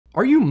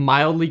Are you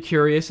mildly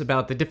curious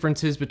about the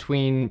differences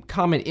between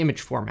common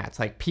image formats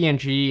like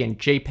PNG and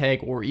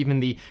JPEG, or even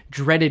the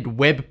dreaded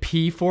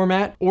WebP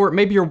format? Or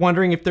maybe you're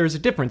wondering if there's a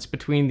difference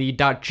between the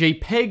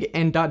 .jpeg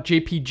and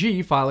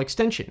 .jpg file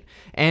extension.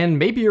 And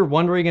maybe you're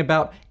wondering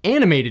about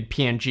animated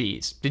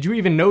PNGs. Did you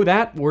even know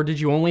that, or did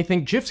you only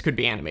think GIFs could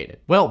be animated?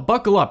 Well,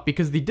 buckle up,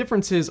 because the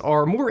differences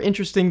are more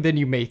interesting than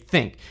you may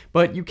think,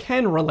 but you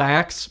can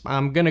relax.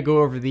 I'm gonna go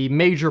over the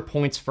major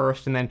points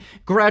first and then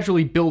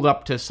gradually build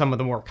up to some of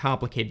the more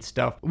complicated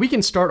stuff. We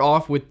can start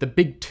off with the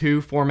big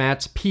two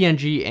formats,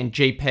 PNG and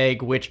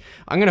JPEG, which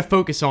I'm gonna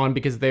focus on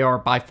because they are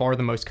by far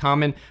the most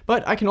common,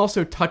 but I can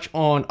also touch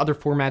on other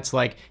formats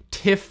like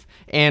TIFF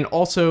and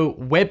also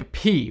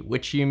WebP,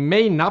 which you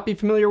may not be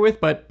familiar with,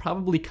 but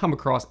probably come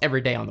across every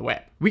day on the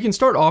web. We can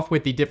start off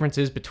with the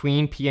differences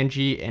between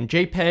PNG and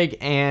JPEG,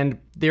 and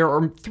there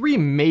are three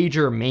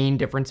major main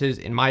differences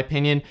in my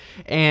opinion,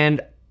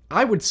 and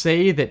I would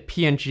say that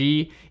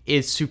PNG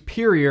is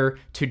superior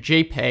to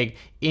JPEG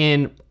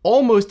in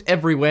almost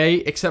every way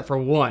except for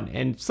one,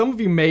 and some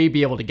of you may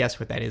be able to guess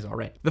what that is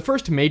already. The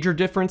first major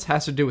difference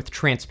has to do with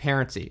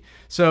transparency.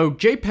 So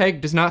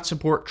JPEG does not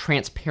support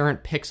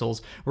transparent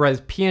pixels,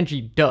 whereas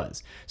PNG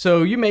does.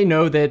 So you may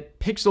know that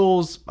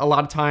pixels a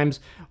lot of times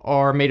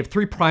are made of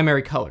three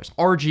primary colors,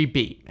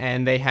 RGB,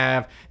 and they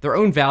have their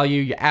own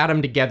value. You add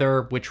them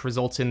together, which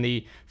results in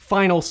the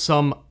final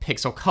sum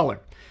pixel color.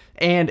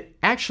 And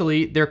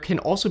actually, there can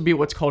also be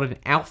what's called an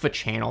alpha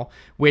channel,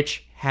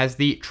 which has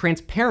the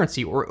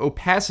transparency or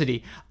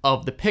opacity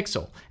of the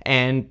pixel,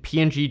 and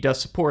PNG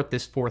does support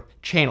this fourth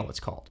channel, it's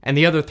called. And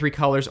the other three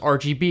colors,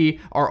 RGB,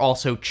 are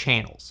also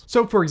channels.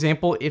 So for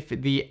example, if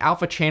the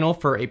alpha channel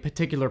for a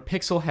particular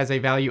pixel has a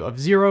value of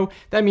 0,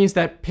 that means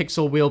that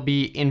pixel will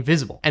be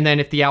invisible. And then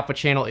if the alpha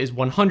channel is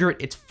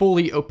 100, it's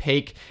fully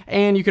opaque,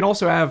 and you can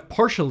also have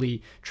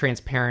partially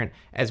transparent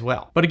as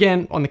well. But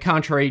again, on the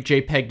contrary,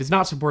 JPEG does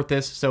not support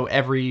this, so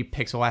every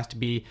pixel has to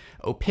be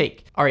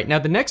opaque. All right, now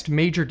the next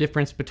major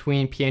difference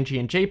between PNG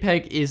and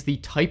JPEG is the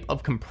type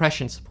of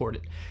compression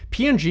supported.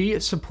 PNG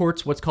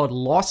supports what's called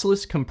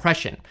lossless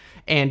compression,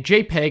 and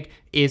JPEG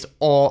is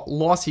all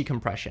lossy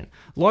compression.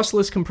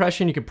 Lossless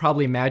compression, you could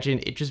probably imagine,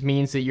 it just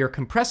means that you're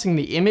compressing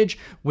the image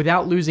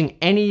without losing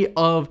any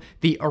of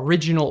the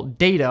original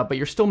data, but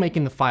you're still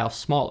making the file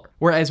smaller.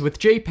 Whereas with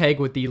JPEG,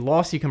 with the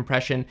lossy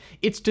compression,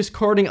 it's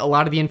discarding a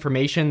lot of the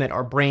information that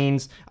our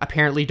brains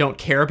apparently don't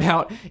care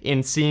about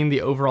in seeing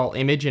the overall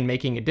image and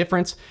making a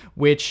difference,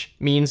 which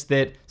means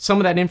that some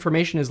of that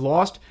information is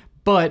lost,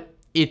 but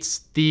it's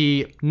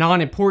the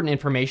non-important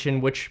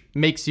information which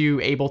makes you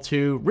able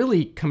to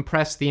really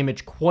compress the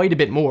image quite a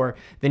bit more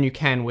than you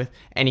can with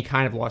any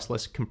kind of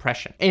lossless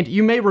compression. And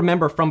you may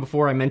remember from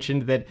before I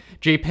mentioned that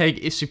JPEG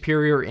is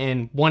superior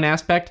in one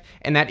aspect,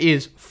 and that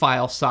is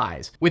file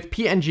size. With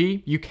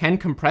PNG, you can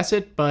compress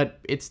it, but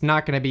it's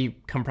not going to be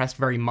compressed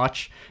very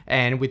much.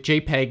 And with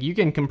JPEG, you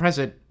can compress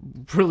it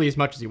really as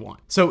much as you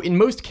want. So in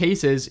most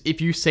cases, if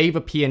you save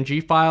a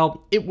PNG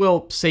file, it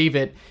will save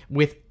it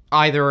with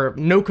either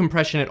no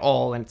compression at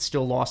all and it's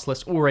still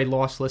lossless, or a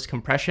lossless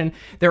compression.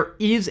 There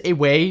is a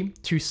way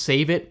to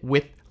save it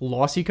with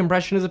lossy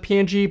compression as a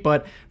PNG,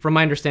 but from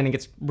my understanding,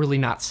 it's really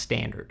not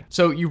standard.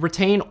 So you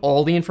retain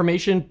all the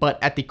information,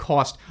 but at the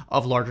cost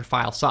of larger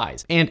file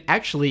size. And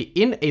actually,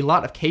 in a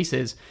lot of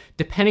cases,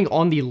 depending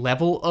on the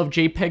level of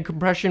JPEG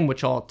compression,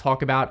 which I'll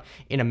talk about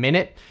in a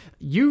minute,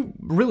 you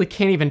really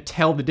can't even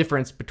tell the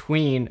difference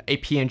between a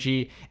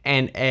PNG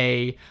and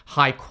a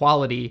high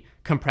quality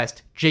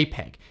compressed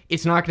JPEG.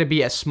 It's not going to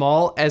be as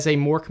small as a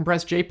more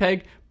compressed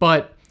JPEG,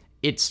 but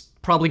it's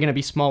probably going to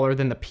be smaller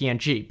than the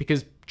PNG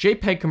because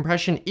JPEG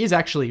compression is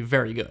actually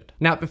very good.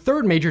 Now, the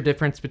third major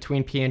difference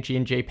between PNG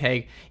and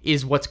JPEG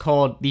is what's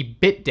called the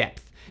bit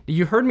depth.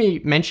 You heard me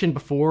mention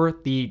before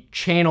the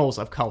channels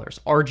of colors,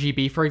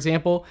 RGB for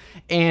example,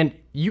 and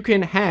you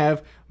can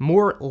have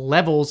more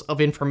levels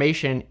of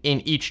information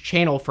in each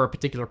channel for a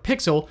particular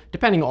pixel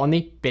depending on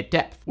the bit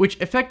depth, which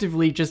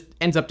effectively just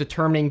ends up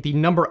determining the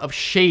number of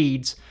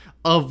shades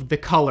of the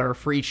color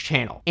for each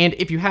channel. And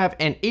if you have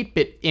an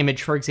 8-bit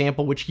image, for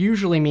example, which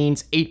usually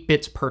means 8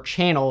 bits per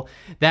channel,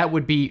 that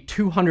would be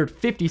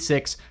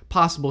 256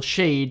 possible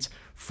shades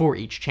for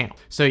each channel.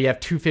 So you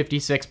have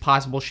 256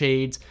 possible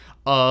shades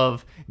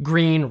of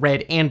green,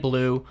 red, and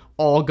blue,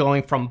 all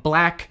going from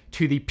black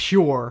to the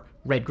pure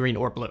red, green,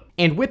 or blue.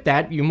 And with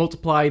that, you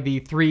multiply the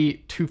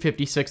three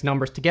 256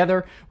 numbers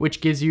together,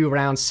 which gives you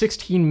around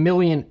 16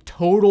 million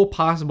total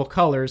possible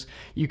colors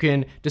you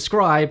can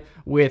describe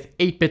with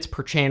 8 bits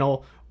per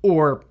channel,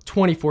 or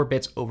 24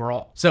 bits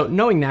overall. So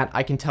knowing that,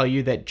 I can tell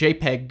you that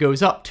JPEG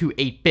goes up to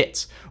 8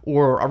 bits,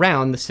 or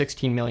around the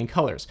 16 million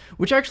colors,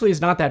 which actually is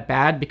not that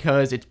bad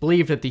because it's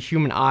believed that the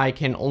human eye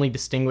can only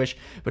distinguish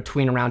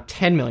between around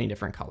 10 million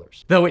different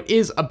colors. Though it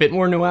is a bit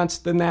more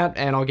nuanced than that,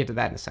 and I'll get to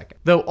that in a second.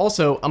 Though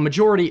also, a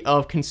majority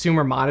of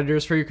consumer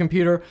monitors for your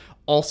computer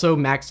also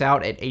max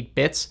out at 8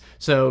 bits,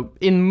 so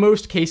in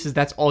most cases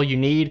that's all you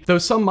need, though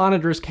some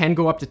monitors can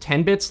go up to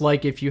 10 bits,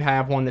 like if you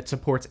have one that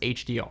supports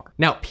HDR.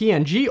 Now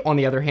PNG, on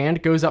the other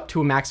hand, goes up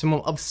to a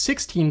maximum of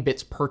 16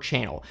 bits per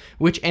channel,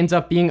 which ends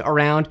up being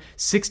around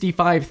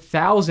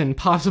 65,000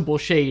 possible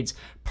shades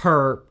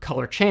per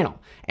color channel.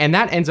 And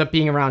that ends up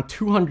being around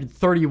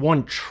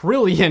 231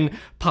 trillion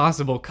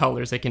possible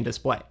colors it can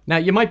display. Now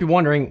you might be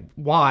wondering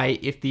why,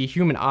 if the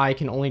human eye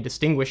can only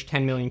distinguish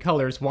 10 million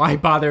colors, why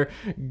bother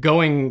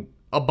going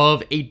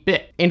above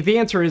 8-bit? And the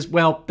answer is,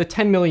 well, the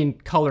 10 million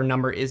color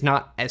number is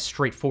not as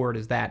straightforward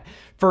as that.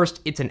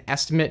 First, it's an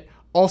estimate.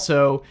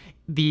 Also,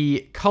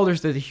 the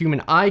colors that the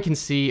human eye can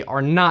see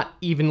are not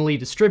evenly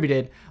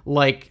distributed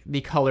like the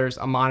colors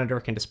a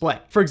monitor can display.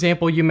 For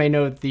example, you may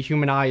know that the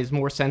human eye is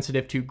more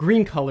sensitive to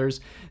green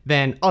colors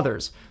than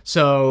others,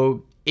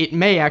 so it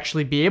may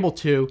actually be able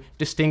to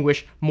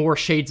distinguish more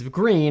shades of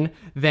green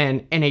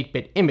than an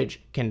 8-bit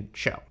image can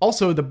show.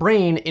 Also, the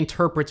brain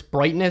interprets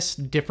brightness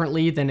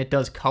differently than it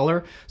does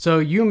color, so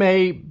you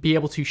may be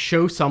able to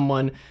show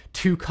someone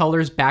two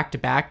colors back to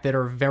back that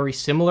are very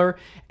similar,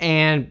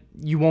 and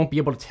you won't be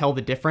able to tell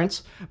the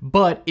difference.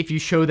 But if you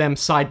show them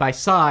side by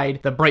side,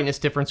 the brightness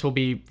difference will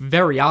be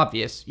very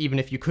obvious, even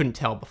if you couldn't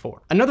tell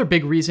before. Another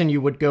big reason you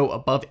would go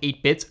above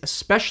 8 bits,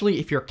 especially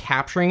if you're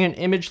capturing an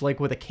image like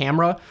with a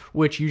camera,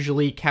 which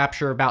usually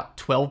capture about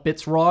 12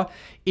 bits raw,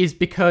 is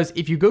because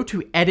if you go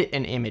to edit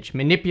an image,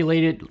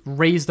 manipulate it,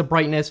 raise the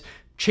brightness,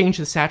 change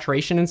the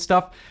saturation and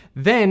stuff,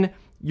 then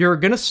you're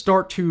gonna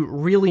start to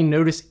really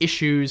notice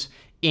issues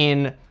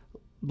in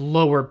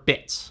lower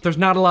bits. There's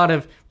not a lot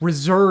of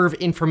reserve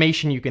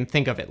information you can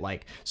think of it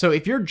like. So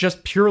if you're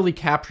just purely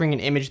capturing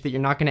an image that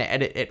you're not going to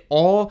edit at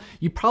all,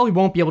 you probably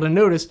won't be able to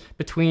notice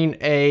between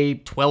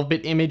a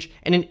 12-bit image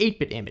and an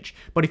 8-bit image.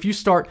 But if you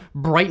start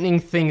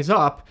brightening things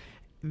up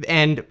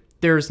and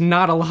there's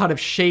not a lot of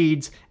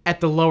shades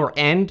at the lower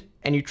end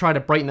and you try to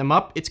brighten them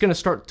up, it's going to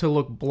start to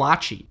look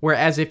blotchy.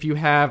 Whereas if you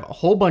have a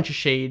whole bunch of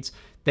shades,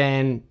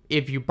 then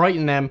if you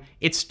brighten them,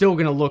 it's still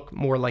gonna look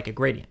more like a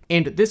gradient.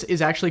 And this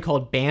is actually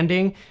called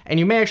banding, and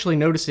you may actually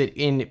notice it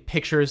in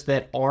pictures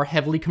that are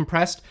heavily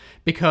compressed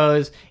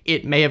because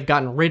it may have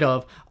gotten rid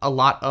of a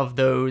lot of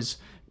those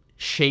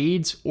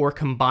shades or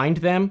combined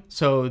them,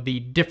 so the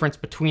difference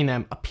between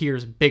them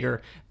appears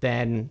bigger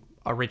than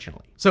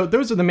originally. So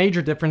those are the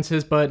major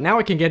differences, but now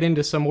I can get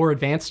into some more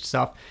advanced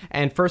stuff,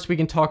 and first we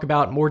can talk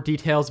about more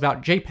details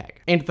about JPEG.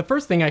 And the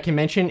first thing I can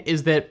mention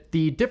is that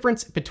the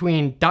difference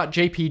between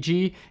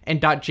 .jpg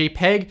and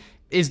 .jpeg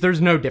is there's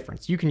no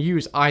difference. You can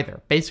use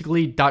either.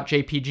 Basically,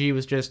 .jpg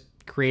was just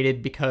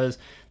created because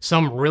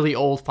some really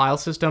old file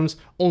systems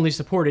only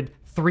supported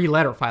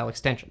 3-letter file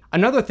extension.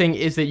 Another thing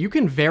is that you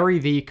can vary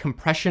the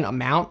compression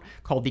amount,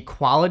 called the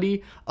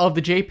quality, of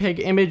the JPEG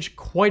image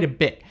quite a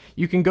bit.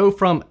 You can go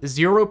from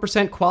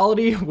 0%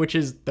 quality, which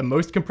is the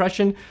most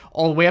compression,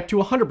 all the way up to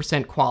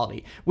 100%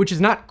 quality, which is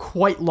not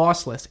quite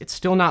lossless. It's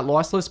still not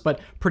lossless, but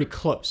pretty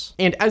close.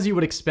 And as you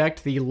would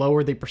expect, the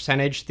lower the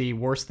percentage, the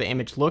worse the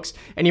image looks.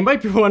 And you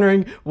might be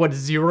wondering what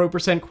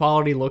 0%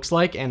 quality looks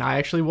like, and I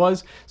actually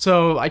was.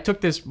 So I took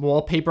this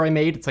wallpaper I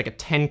made, it's like a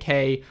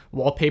 10K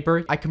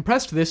wallpaper. I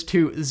compressed this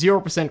to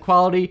 0%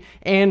 quality,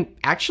 and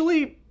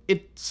actually,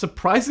 it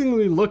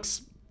surprisingly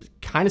looks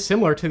kind of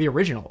similar to the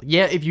original.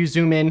 Yeah, if you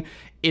zoom in,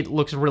 it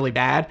looks really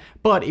bad,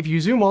 but if you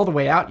zoom all the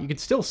way out, you can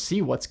still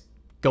see what's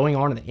going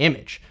on in the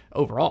image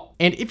overall.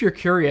 And if you're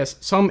curious,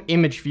 some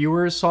image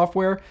viewers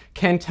software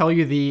can tell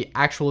you the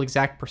actual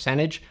exact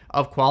percentage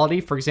of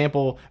quality. For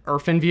example,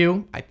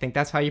 IrfanView, I think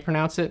that's how you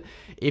pronounce it.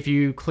 If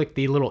you click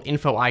the little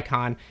info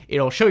icon,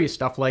 it'll show you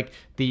stuff like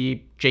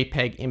the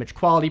JPEG image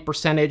quality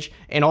percentage,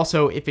 and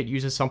also if it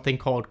uses something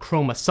called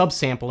chroma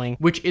subsampling,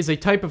 which is a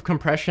type of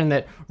compression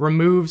that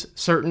removes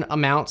certain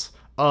amounts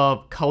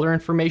of color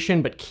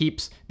information but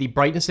keeps the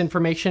brightness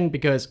information,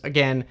 because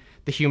again,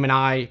 the human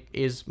eye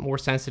is more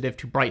sensitive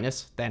to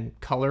brightness than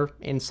color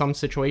in some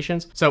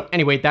situations. So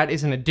anyway, that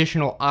is an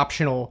additional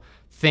optional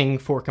thing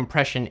for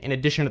compression. In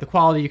addition to the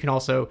quality, you can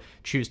also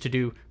choose to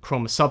do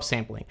chroma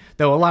subsampling,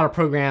 though a lot of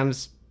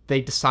programs,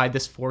 they decide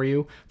this for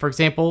you. For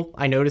example,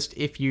 I noticed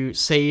if you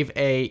save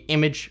a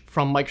image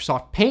from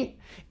Microsoft Paint,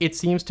 it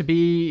seems to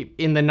be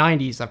in the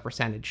 90s of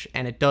percentage,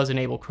 and it does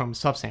enable chroma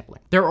subsampling.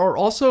 There are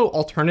also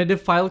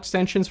alternative file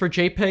extensions for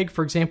JPEG,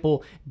 for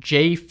example,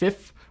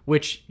 TIFF,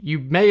 which you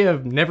may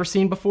have never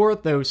seen before,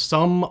 though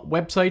some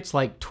websites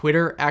like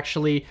Twitter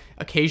actually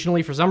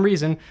occasionally, for some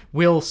reason,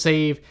 will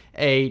save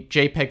a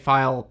JPEG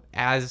file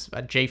as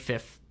a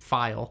JFIF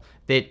file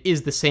that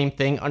is the same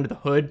thing under the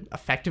hood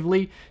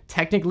effectively.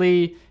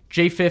 Technically,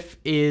 JFIF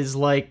is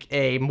like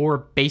a more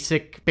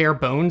basic, bare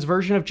bones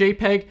version of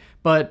JPEG,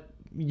 but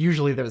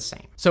usually they're the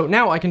same. So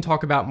now I can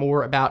talk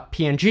more about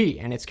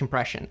PNG and its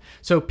compression.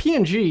 So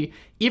PNG,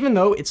 even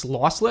though it's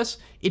lossless,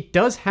 it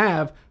does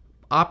have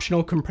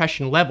optional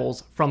compression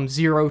levels from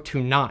 0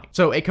 to 9.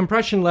 So a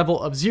compression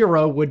level of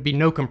 0 would be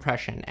no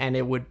compression, and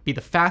it would be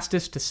the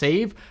fastest to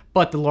save,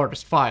 but the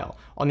largest file.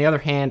 On the other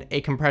hand,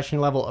 a compression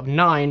level of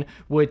 9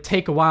 would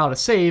take a while to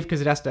save because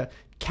it has to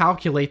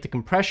calculate the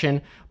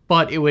compression,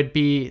 but it would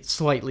be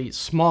slightly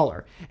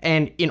smaller.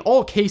 And in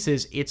all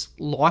cases, it's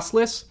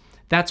lossless.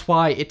 That's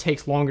why it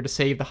takes longer to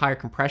save the higher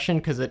compression,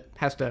 because it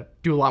has to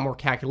do a lot more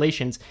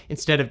calculations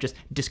instead of just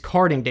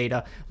discarding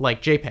data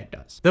like JPEG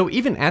does. Though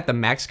even at the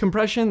max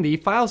compression, the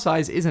file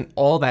size isn't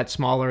all that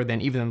smaller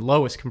than even the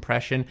lowest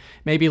compression,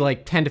 maybe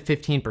like 10 to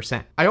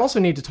 15%. I also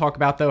need to talk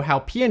about though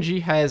how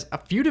PNG has a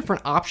few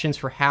different options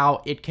for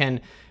how it can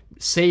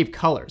save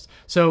colors.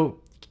 So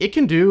it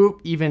can do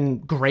even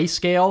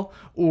grayscale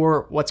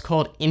or what's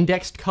called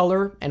indexed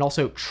color and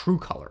also true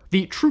color.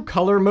 The true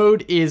color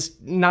mode is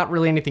not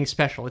really anything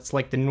special. It's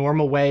like the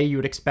normal way you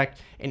would expect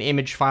an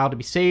image file to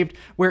be saved,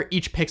 where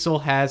each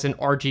pixel has an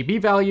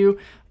RGB value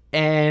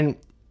and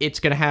it's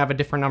going to have a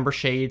different number of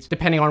shades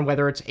depending on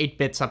whether it's 8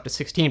 bits up to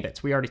 16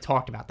 bits. We already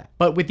talked about that.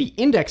 But with the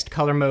indexed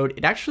color mode,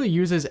 it actually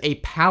uses a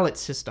palette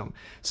system.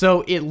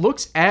 So it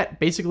looks at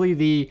basically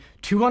the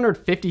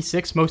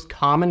 256 most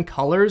common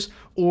colors,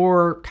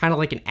 or kind of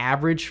like an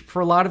average for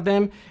a lot of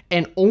them,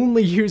 and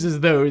only uses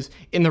those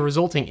in the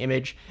resulting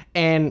image.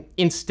 And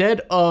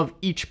instead of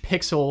each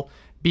pixel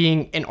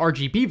being an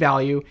RGB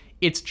value,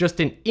 it's just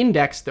an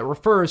index that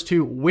refers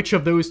to which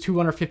of those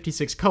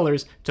 256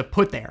 colors to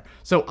put there.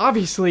 So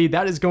obviously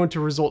that is going to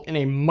result in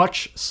a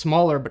much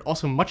smaller but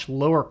also much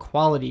lower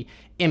quality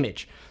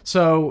image.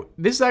 So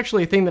this is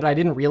actually a thing that I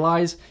didn't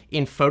realize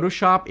in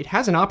Photoshop. It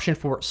has an option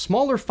for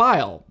smaller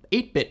file,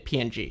 8-bit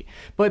PNG,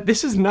 but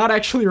this is not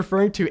actually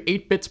referring to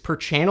 8 bits per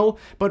channel,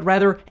 but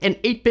rather an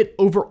 8-bit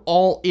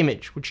overall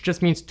image, which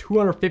just means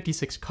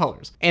 256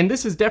 colors. And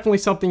this is definitely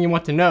something you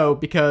want to know,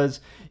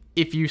 because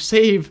if you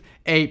save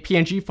a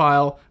PNG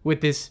file with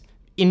this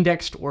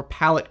indexed or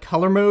palette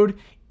color mode,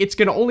 it's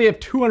going to only have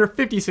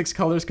 256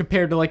 colors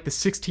compared to like the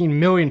 16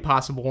 million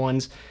possible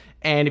ones.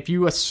 And if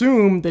you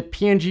assume that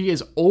PNG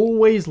is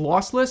always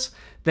lossless,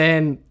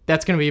 then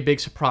that's going to be a big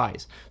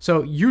surprise.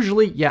 So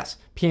usually, yes,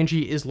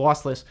 PNG is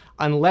lossless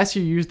unless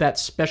you use that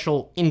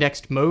special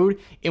indexed mode,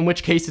 in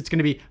which case it's going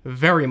to be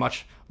very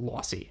much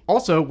lossy.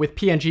 Also, with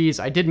PNGs,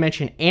 I did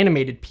mention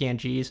animated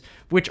PNGs,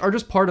 which are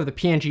just part of the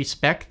PNG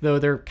spec, though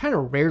they're kind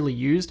of rarely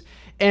used,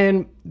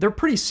 and they're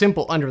pretty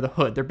simple under the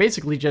hood. They're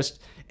basically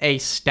just a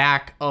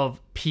stack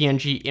of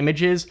PNG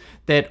images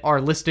that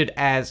are listed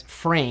as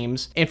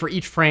frames, and for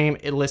each frame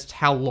it lists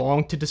how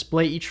long to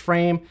display each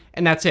frame,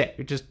 and that's it.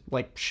 It just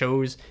like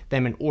shows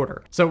them in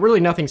order. So really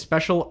nothing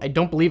special. I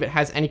don't believe it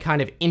has any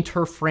kind of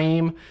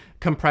inter-frame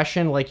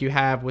compression like you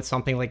have with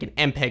something like an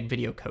MPEG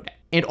video codec.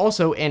 And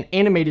also, an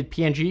animated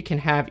PNG can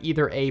have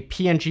either a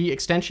PNG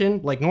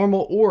extension like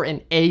normal or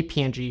an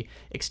APNG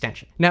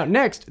extension. Now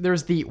next,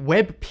 there's the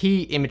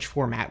WebP image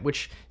format,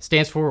 which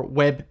stands for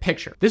Web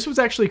Picture. This was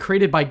actually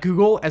created by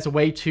Google as a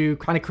way to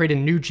kind of create a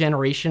new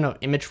generation of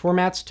image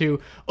formats to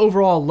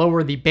overall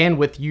lower the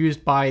bandwidth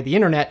used by the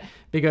internet,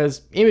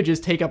 because images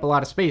take up a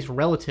lot of space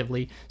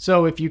relatively.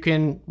 So if you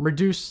can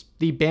reduce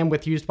the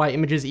bandwidth used by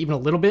images even a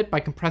little bit by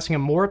compressing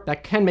them more,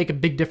 that can make a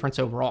big difference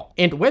overall.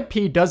 And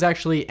WebP does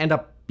actually end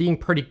up being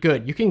pretty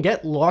good. You can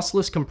get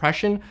lossless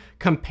compression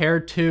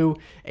compared to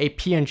a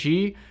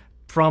PNG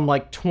from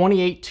like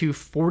 28 to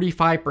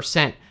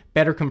 45%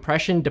 better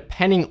compression,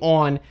 depending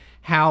on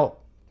how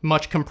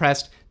much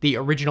compressed the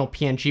original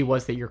PNG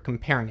was that you're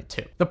comparing it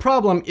to. The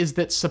problem is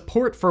that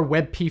support for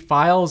WebP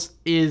files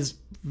is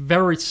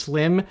very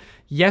slim.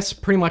 Yes,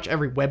 pretty much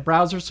every web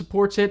browser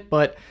supports it,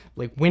 but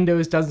like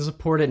Windows doesn't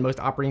support it, most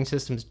operating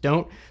systems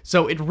don't.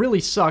 So it really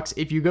sucks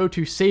if you go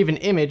to save an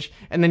image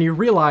and then you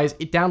realize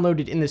it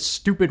downloaded in this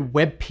stupid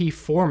WebP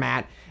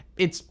format.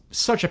 It's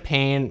such a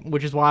pain,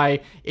 which is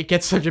why it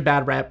gets such a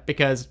bad rep,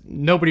 because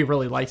nobody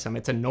really likes them.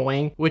 It's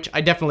annoying, which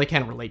I definitely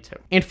can relate to.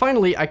 And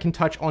finally, I can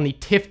touch on the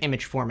TIFF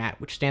image format,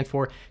 which stands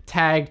for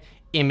Tagged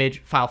Image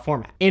File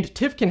Format. And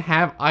TIFF can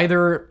have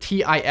either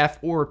TIFF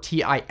or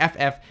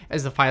TIFF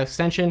as the file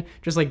extension.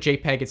 Just like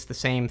JPEG, it's the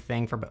same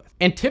thing for both.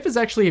 And TIFF is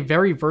actually a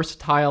very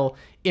versatile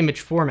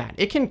image format.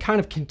 It can kind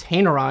of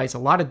containerize a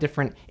lot of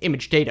different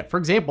image data. For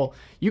example,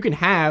 you can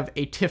have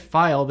a TIFF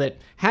file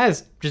that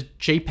has just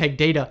JPEG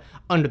data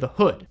under the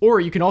hood. Or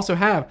you can also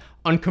have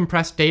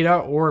uncompressed data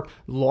or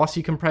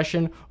lossy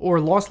compression or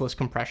lossless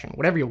compression,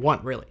 whatever you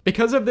want really.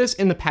 Because of this,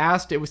 in the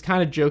past, it was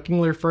kind of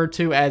jokingly referred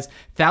to as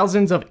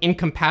thousands of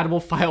incompatible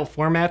file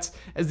formats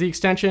as the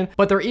extension,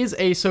 but there is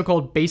a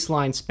so-called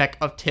baseline spec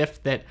of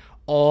TIFF that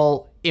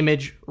all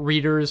image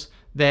readers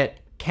that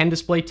can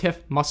display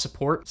TIFF must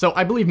support. So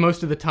I believe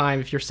most of the time,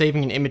 if you're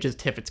saving an image as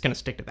TIFF, it's going to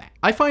stick to that.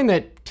 I find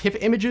that TIFF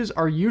images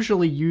are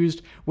usually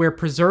used where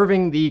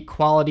preserving the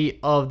quality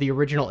of the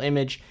original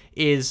image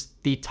is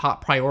the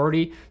top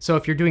priority. So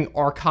if you're doing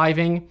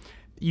archiving,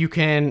 you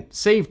can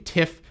save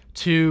TIFF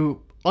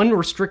to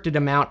unrestricted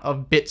amount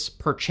of bits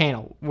per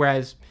channel,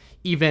 whereas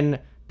even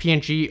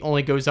PNG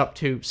only goes up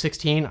to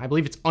 16. I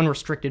believe it's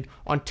unrestricted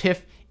on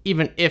TIFF,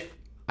 even if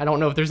I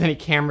don't know if there's any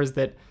cameras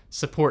that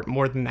support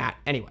more than that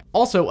anyway.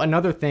 Also,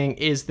 another thing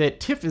is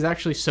that TIFF is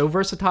actually so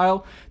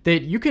versatile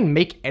that you can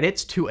make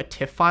edits to a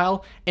TIFF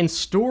file and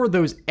store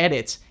those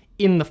edits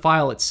in the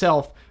file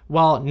itself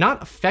while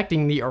not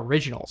affecting the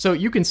original. So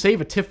you can save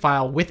a TIFF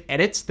file with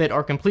edits that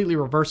are completely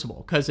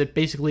reversible, because it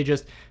basically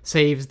just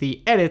saves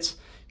the edits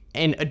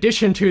in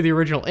addition to the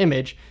original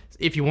image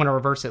if you want to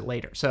reverse it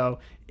later. So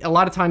a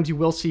lot of times you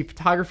will see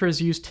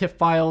photographers use TIFF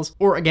files,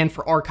 or again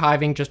for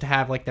archiving, just to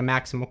have like the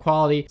maximum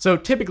quality. So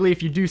typically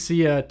if you do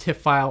see a TIFF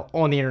file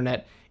on the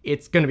internet,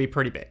 it's going to be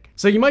pretty big.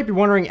 So you might be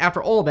wondering,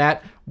 after all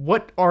that,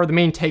 what are the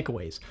main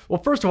takeaways?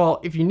 Well, first of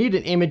all, if you need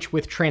an image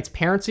with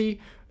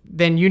transparency,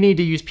 then you need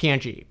to use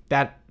PNG.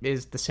 That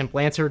is the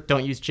simple answer.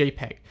 Don't use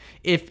JPEG.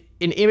 If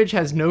an image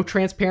has no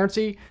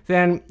transparency,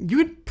 then you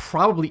would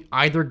probably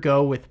either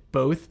go with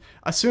both.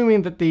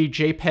 Assuming that the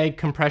JPEG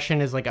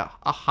compression is like a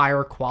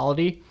higher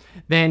quality,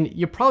 then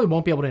you probably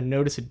won't be able to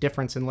notice a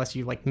difference unless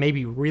you like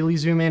maybe really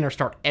zoom in or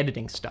start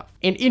editing stuff.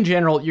 And in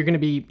general, you're going to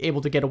be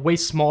able to get a way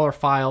smaller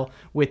file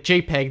with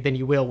JPEG than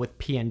you will with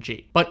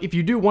PNG. But if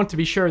you do want to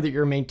be sure that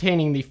you're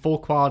maintaining the full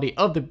quality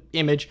of the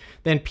image,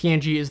 then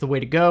PNG is the way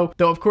to go.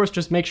 Though of course,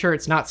 just make sure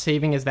it's not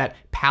saving as that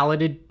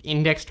paletted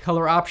indexed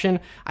color option.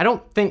 I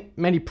don't think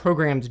many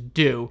programs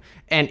do,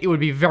 and it would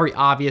be very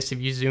obvious if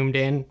you zoomed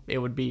in. It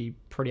would be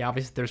pretty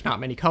obvious that there's not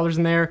many colors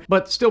in there,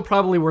 but still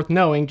probably worth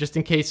knowing just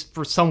in case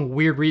for some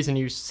weird reason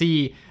you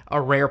see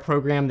a rare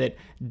program that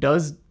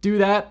does do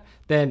that,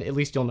 then at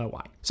least you'll know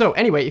why. So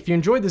anyway, if you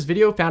enjoyed this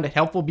video, found it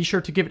helpful, be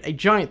sure to give it a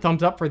giant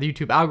thumbs up for the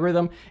YouTube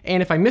algorithm.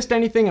 And if I missed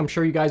anything, I'm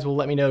sure you guys will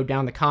let me know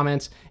down in the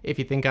comments if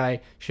you think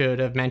I should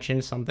have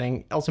mentioned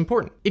something else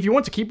important. If you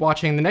want to keep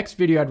watching, the next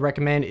video I'd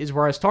recommend is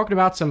where I was talking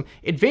about some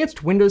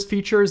advanced Windows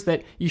features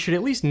that you should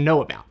at least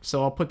know about.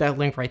 So I'll put that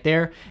link right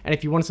there. And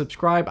if you want to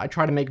subscribe, I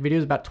try to make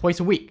videos about twice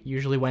a week,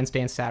 usually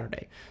Wednesday and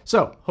Saturday.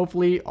 So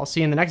hopefully I'll see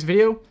you in the next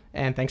video,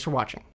 and thanks for watching.